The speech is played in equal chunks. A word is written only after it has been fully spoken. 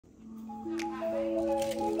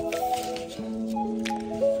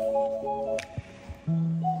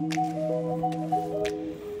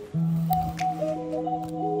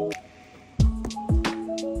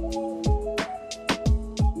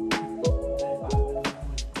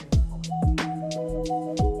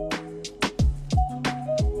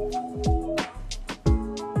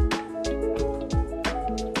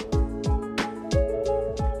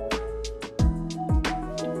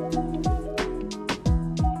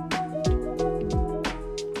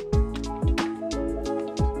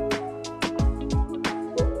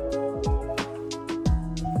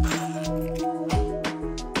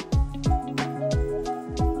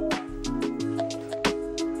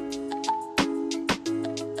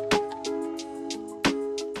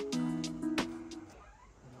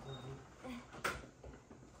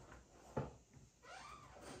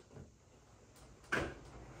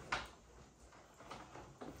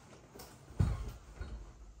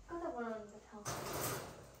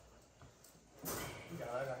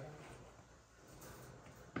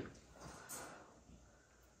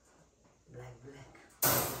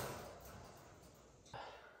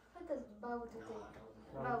बाबु त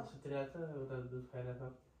बाबु सुतिरहेछ उता दुध खाइरहेछ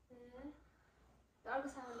अर्को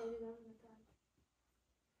सामान ल्याइदिनु न त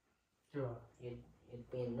के हो हेड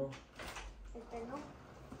पेन हो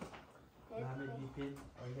नामै डिपेन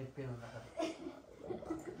हेड पेन होला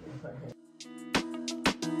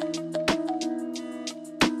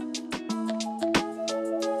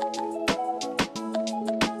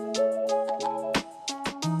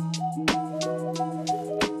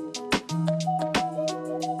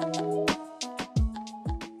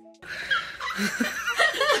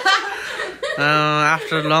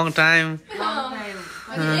After a long time.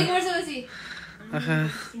 एक वर्षपछि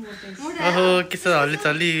ओहो कस्तो हल्ली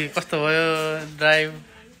चल्ली कस्तो भयो ड्राइभ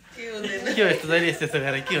के हो यस्तो जहिले यस्तो यस्तो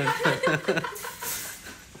गरेर के हुन्छ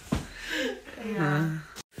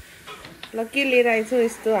ल के लिएर आइछौ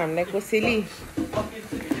यस्तो हामीलाई कोसेली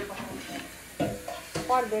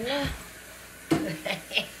पर्दैन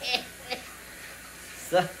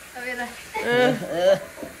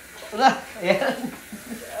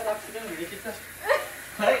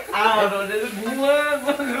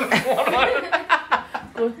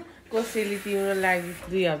कोसेली तिम्रो लागि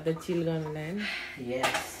 2 हप्ता चिल गर्नलाई हैन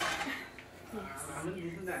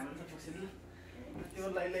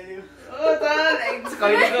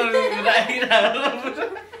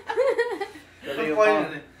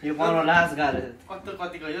यो पाउन लाज गाह्रो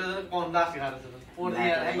कतिको यो पाउन लाज गाह्रो छ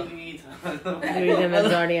दुईजना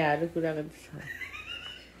जडियाहरू कुरा गर्दैछ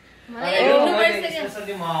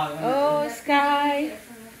ओ स्काई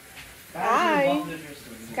हाई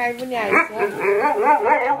स्काई पनि आइछ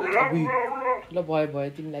ल भयो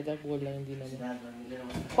तिमीलाई त गोल लाग्न दिन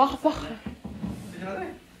पख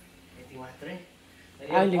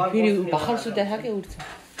अहिले फेरि भर्खर सुत्या छ के उठ्छ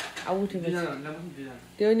अब उठेपछि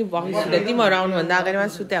त्यो नि भर्खर सुत्या तिमीहरू आउनुभन्दा अगाडिमा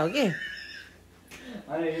सुत्या हो कि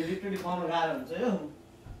अनि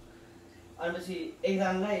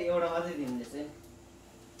एकजनालाई एउटा मात्रै दिँदैछ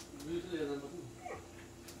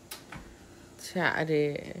अरे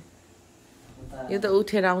यो त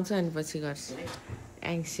उठेर आउँछ अनि पछि गर्छ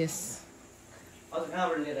एङ्सियस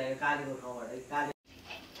कहाँबाट लिएर आयो कालीको ठाउँबाट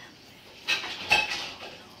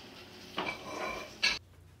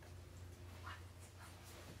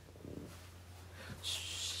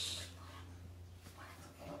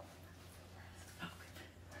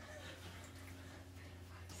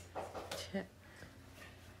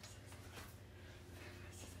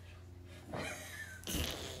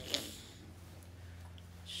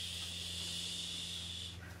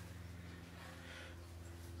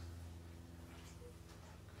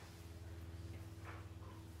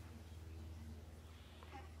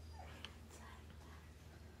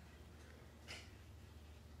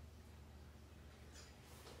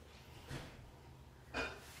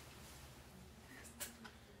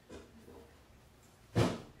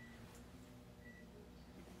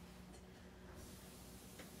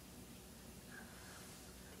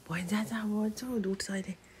भयो जा भन्छ उठ्छ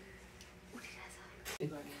अहिले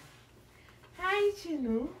हाई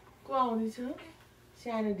चिनु को आउँदैछ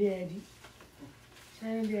सानो ड्याडी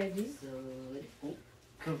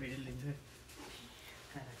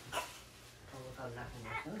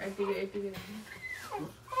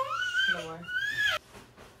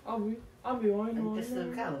त्यस्तो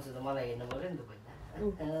कहाँ हुन्छ त मलाई हेर्नु पर्यो नि त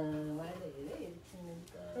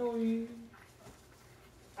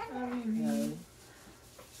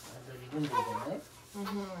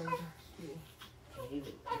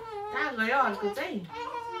कहाँ गयो अर्को चाहिँ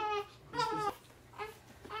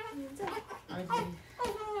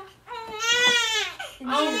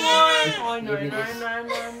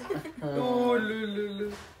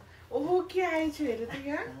ओहो के आएछ हेर त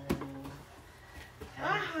यहाँ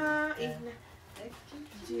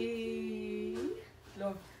ल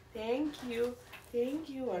थ्याङ्क यू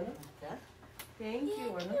भन थ्याङ्क यू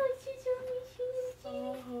भन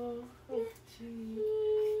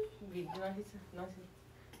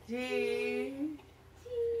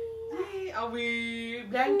अब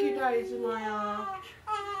ब्ल्याङ्केट आएछ नयाँ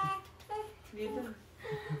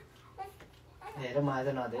हेर मलाई त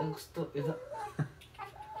नदियो कस्तो यो त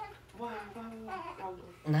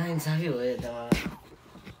नाइन्साफी हो यो त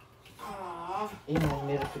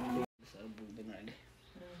मेरो पुग्दैन अहिले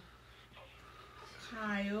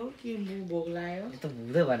खायो के भोक लाग्यो त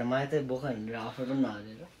भुक्दै भएर मलाई त बोका हिँडेर अफर पनि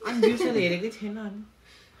नहालेर अनि दिउँसो हेरेकै छैन अनि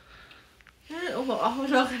ओहो अफर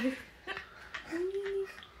लगायो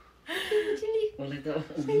मलाई त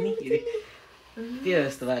दिने के त्यो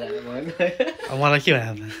जस्तो भएर मलाई के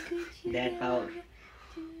भयो ड्याड पावर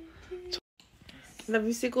ल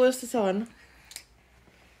बिसेको जस्तो छ भन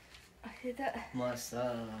मस्त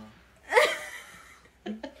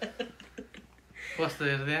कस्तो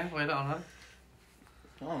हेर्दै पहिला अनुहार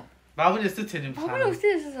बाबुले यस्तो थियो नि बाबु पनि उस्तै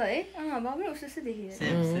जस्तो छ है बाबु पनि उस्तो उस्तै देखिरहेछ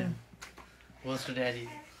same same host daddy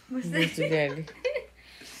daddy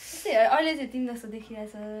अहिले चाहिँ तिमी जस्तो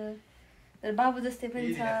देखिरहेछ तर बाबु जस्तै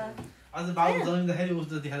पनि छ अझ बाबु जन्मिँदाखेरि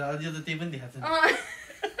उस्तो देखाएको अझ यो त त्यही पनि देखाएको छ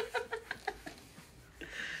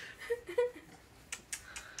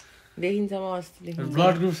देखिन्छ म अस्ति देखिन्छ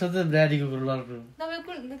ब्लड ग्रुप छ त ड्याडीको ब्लड ग्रुप तपाईँ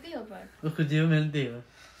कुन त्यही हो पर उसको जिउ मेरो त्यही हो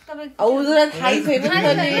उसलाई थाहै छैन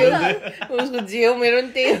उसको जिउ मेरो नि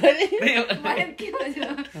त्यही हो नि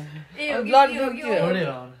ब्लड ग्रुप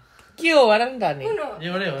के हो भन नि त नि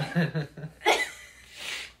एउटै हो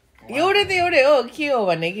एउटै त एउटै हो के हो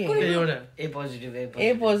भने कि एउटा ए पोजिटिभ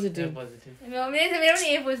ए पोजिटिभ मेरो पनि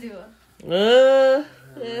ए पोजिटिभ हो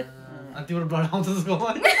अनि तिम्रो ब्लड आउँछ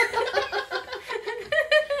त्यसकोमा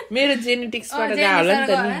मेरो जेनेटिक्सबाट गयो होला नि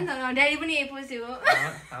त नि ड्याडी पनि ए पोजिटिभ हो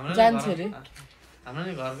जान्छ अरे हाम्रो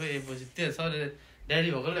नि घरको ए पोजिटिभ त्यो सर ड्याडी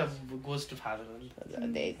भएकोले गोज टु फादर हो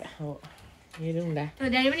त्यही त हो हेरौँ न तर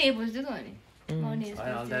ड्याडी पनि ए पोजिटिभ हो नि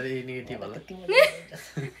ड्याडी नेगेटिभ होला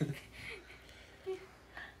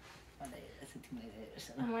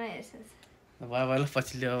भयो भयो ल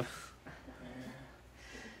पछि ल्याऊ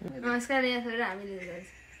नमस्कार यहाँ छोडेर हामीले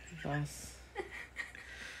बस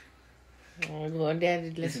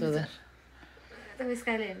ड्याडीले सोधा तपाईँ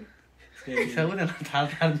स्काइले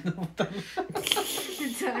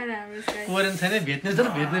कोरियन छैन भेट्ने तर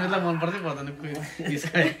भेट्ने बेला मन पर्दै पर्दैन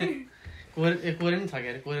कोरियन छ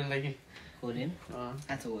क्या अरे कोरियनलाई कि कोरियन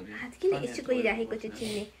किन यसो गरिराखेको चाहिँ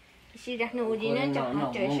चिन्ने यसरी राख्नु हुँदैन नि त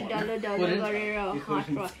हात यसो डल्लो डल्लो गरेर हात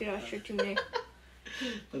राखेर यसो तिमीले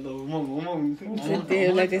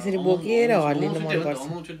त्यसलाई त्यसरी बोकेर हल्लिनु मनपर्छ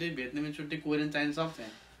छुट्टै भेट्ने छुट्टै कोरियन चाहिन सक्छ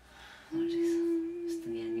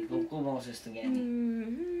को पाउँछ यस्तो ज्ञानी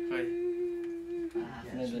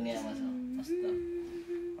आफ्नै दुनियाँमा छ कस्तो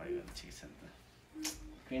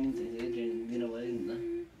ट्रेनिङ त ट्रेनिङ दिनु पऱ्यो नि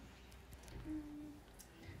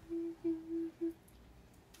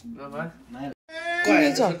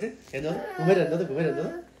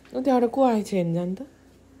त्यहाँबाट को आएछ हेर्नु जानु त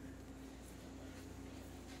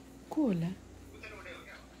को होला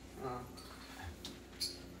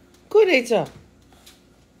को रहेछ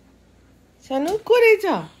सानो को रहेछ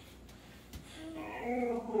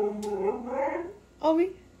अबि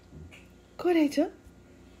को रहेछ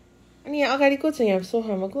अनि यहाँ अगाडि को छ यहाँ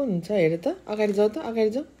सोफामा को हुनुहुन्छ हेर त अगाडि जाऊ त अगाडि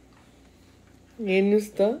जाऊ हेर्नुहोस्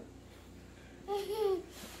त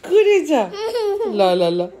को रहेछ ल ल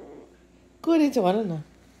ल को रहेछ भन न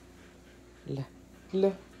ल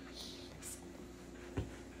ल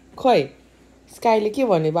खै स्काईले के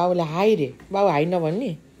भन्यो बाबुलाई हाई रे बाबु हाई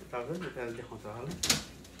नभन्ने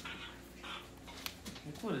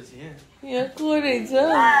यहाँ को रहेछ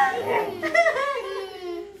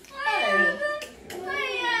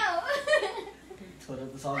छोरा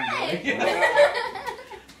त सक्दैन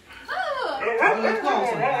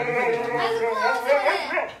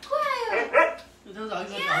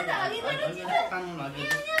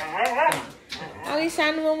अघि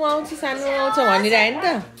सानो मामु आउँछ भनिरह्यो नि त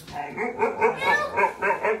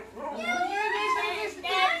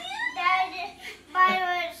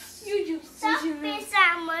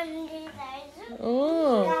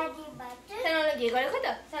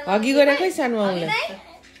हगी गरे खै सानो मामुले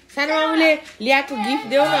सानो मामुले ल्याएको गिफ्ट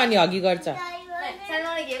देऊ न अनि हगी गर्छ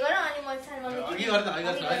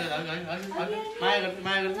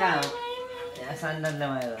सान्डलले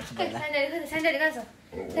माया गर्छ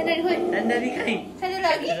पहिला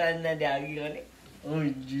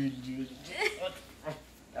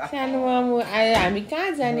सानो मामु आयो हामी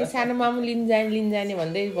कहाँ जाने सानो मामु लिन जाने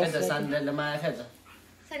भन्दै बस्छ सान्डलले माया खान्छ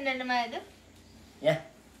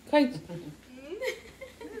खै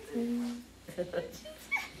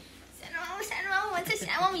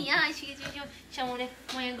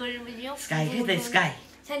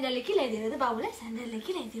स्यान्डलले के ल्याइदियो त बाबुलाई स्यान्डलले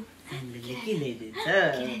के ल्याइदियो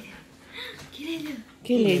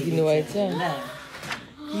के ल्याइदिनु भएछ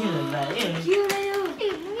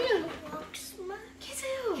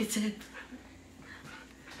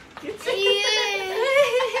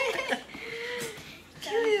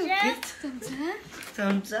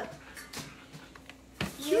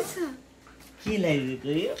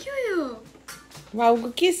बाबुको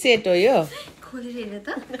के सेट हो यो खोलेर हेर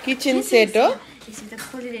त किचन सेट हो यसो त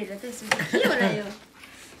खोलेर हेर त यसो के होला यो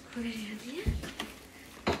खोलेर हेर त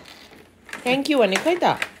थ्याङ्क यू भने खै त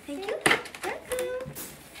थ्याङ्क यू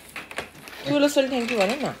ठुलो सोल थ्याङ्क यू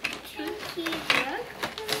भन न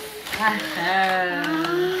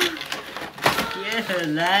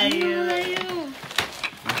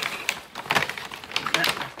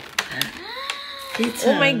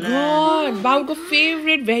ओ माई गॉड बाबुको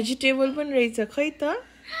फेभरेट भेजिटेबल पनि रहेछ खै त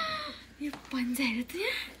यो पन्जा हेर त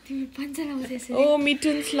यहाँ तिमी पञ्चा लाउँछस् ओ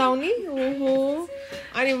मिटन्स लाउने ओहो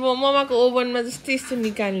अनि ममाको ओभनमा जस्तै यस्तो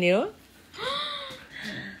निकाल्ने हो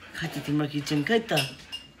खै त तिम्रो किचन खै त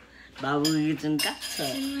बाबुको किचन कहाँ छ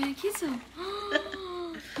के छ यो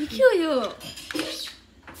के हो यो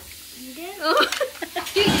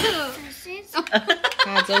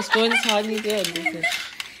खाजा उसको पनि छ नि त्यो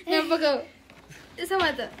यहाँ पकाऊ यसो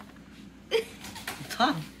त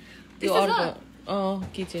छ त्यो अर्को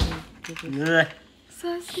किचन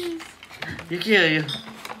ससेज यो के हो यो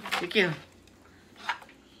के हो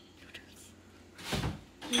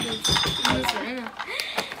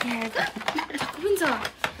हुन्छ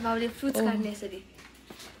बाउले फ्रुट्स काट्ने यसरी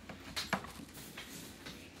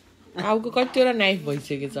आउको कतिवटा नाइफ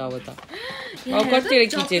भइसकेको छ अब त अब कतिवटा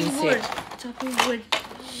kitchen set chopping board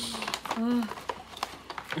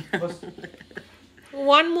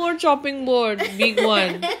one more chopping board big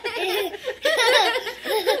one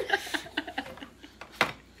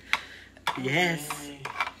yes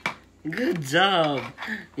good job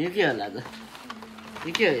यो के होला त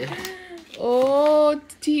यो के हो यो oh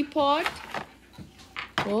teapot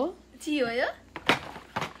oh ची हो यो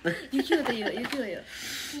यो के हो त यो के हो यो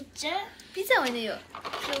पिज्जा होइन यो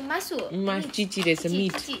मासु हो चिची रहेछ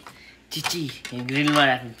मिट चिची ग्रिलमा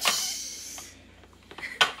राख्नु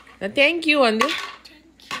थ्याङ्क यू भन्दै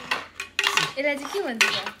यसलाई चाहिँ के भन्छ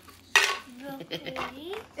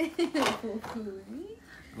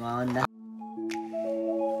भन्दा